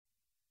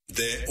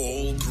They're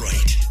all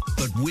great.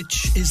 But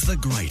which is the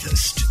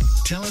greatest?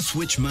 Tell us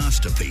which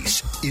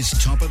masterpiece is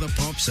top of the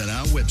pops at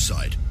our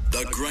website.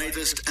 The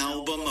greatest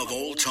album of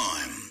all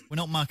time. We're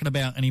not mucking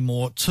about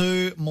anymore.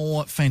 Two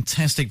more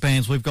fantastic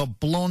bands. We've got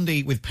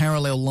Blondie with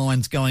Parallel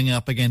Lines going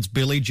up against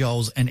Billy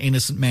Joel's An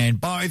Innocent Man.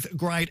 Both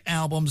great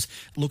albums.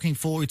 Looking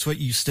forward to it.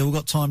 You've still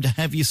got time to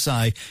have your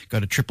say. Go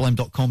to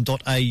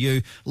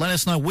triplem.com.au. Let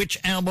us know which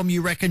album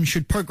you reckon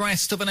should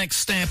progress to the next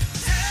step.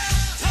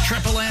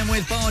 Triple M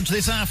with Bodge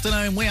this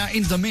afternoon. We are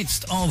in the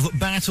midst of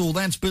battle.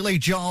 That's Billy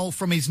Joel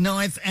from his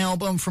 9th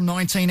album from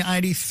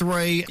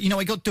 1983. You know,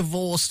 he got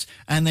divorced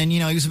and then,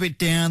 you know, he was a bit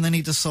down. Then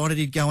he decided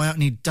he'd go out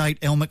and he'd date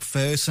Elle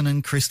Macpherson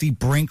and Christy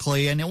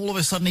Brinkley. And all of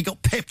a sudden he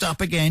got pepped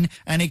up again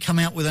and he come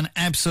out with an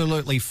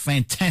absolutely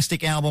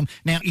fantastic album.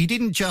 Now, he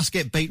didn't just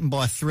get beaten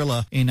by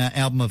Thriller in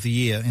Album of the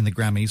Year in the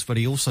Grammys, but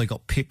he also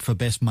got picked for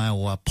Best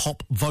Male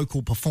Pop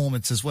Vocal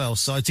Performance as well.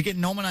 So to get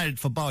nominated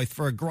for both,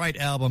 for a great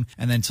album,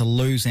 and then to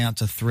lose out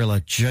to Thriller,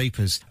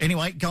 jeepers.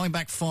 Anyway, going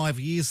back 5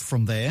 years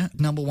from there,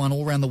 number one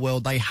all around the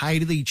world, they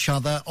hated each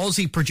other.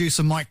 Aussie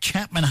producer Mike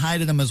Chapman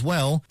hated them as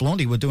well.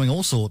 Blondie were doing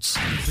all sorts.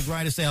 The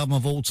greatest album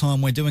of all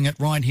time. We're doing it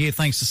right here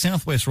thanks to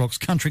Southwest Rocks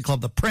Country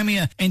Club, the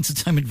premier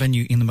entertainment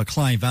venue in the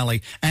Macleay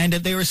Valley. And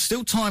there is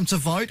still time to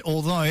vote,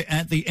 although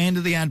at the end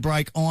of the ad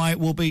break, I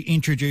will be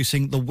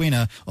introducing the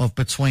winner of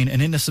Between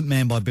An Innocent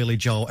Man by Billy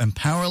Joel and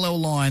Parallel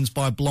Lines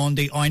by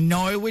Blondie. I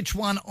know which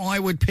one I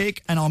would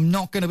pick, and I'm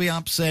not going to be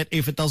upset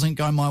if it doesn't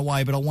go my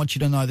way, but I want you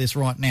to know this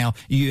right now.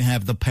 You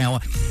have the power.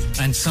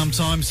 And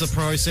sometimes the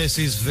process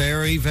is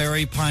very,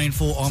 very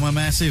painful. I'm a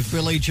massive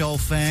Billy Joel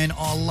fan.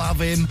 I love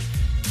him.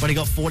 But he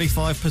got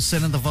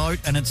 45% of the vote,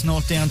 and it's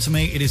not down to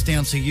me. It is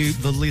down to you,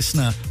 the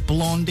listener.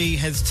 Blondie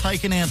has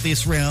taken out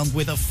this round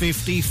with a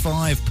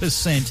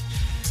 55%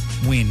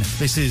 win.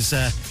 This is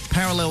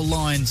Parallel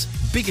Lines'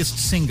 biggest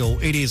single.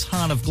 It is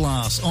Heart of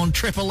Glass on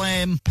Triple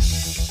M.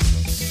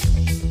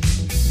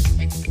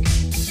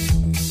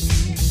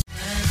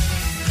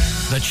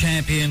 The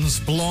champions,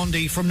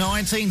 Blondie, from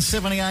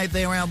 1978,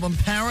 their album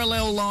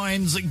Parallel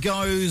Lines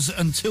goes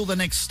until the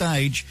next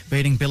stage,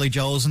 beating Billy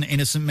Joel's An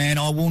Innocent Man.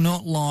 I will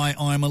not lie,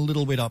 I'm a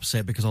little bit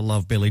upset because I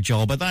love Billy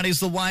Joel, but that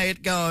is the way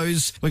it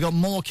goes. We got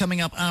more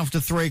coming up after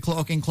 3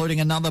 o'clock, including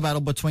another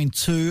battle between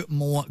two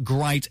more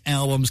great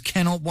albums.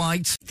 Cannot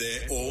wait.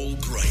 They're all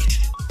great.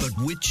 But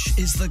which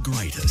is the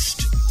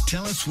greatest?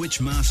 Tell us which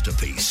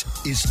masterpiece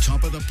is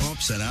top of the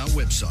pops at our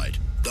website.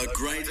 The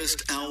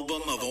greatest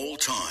album of all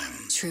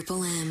time.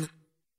 Triple M.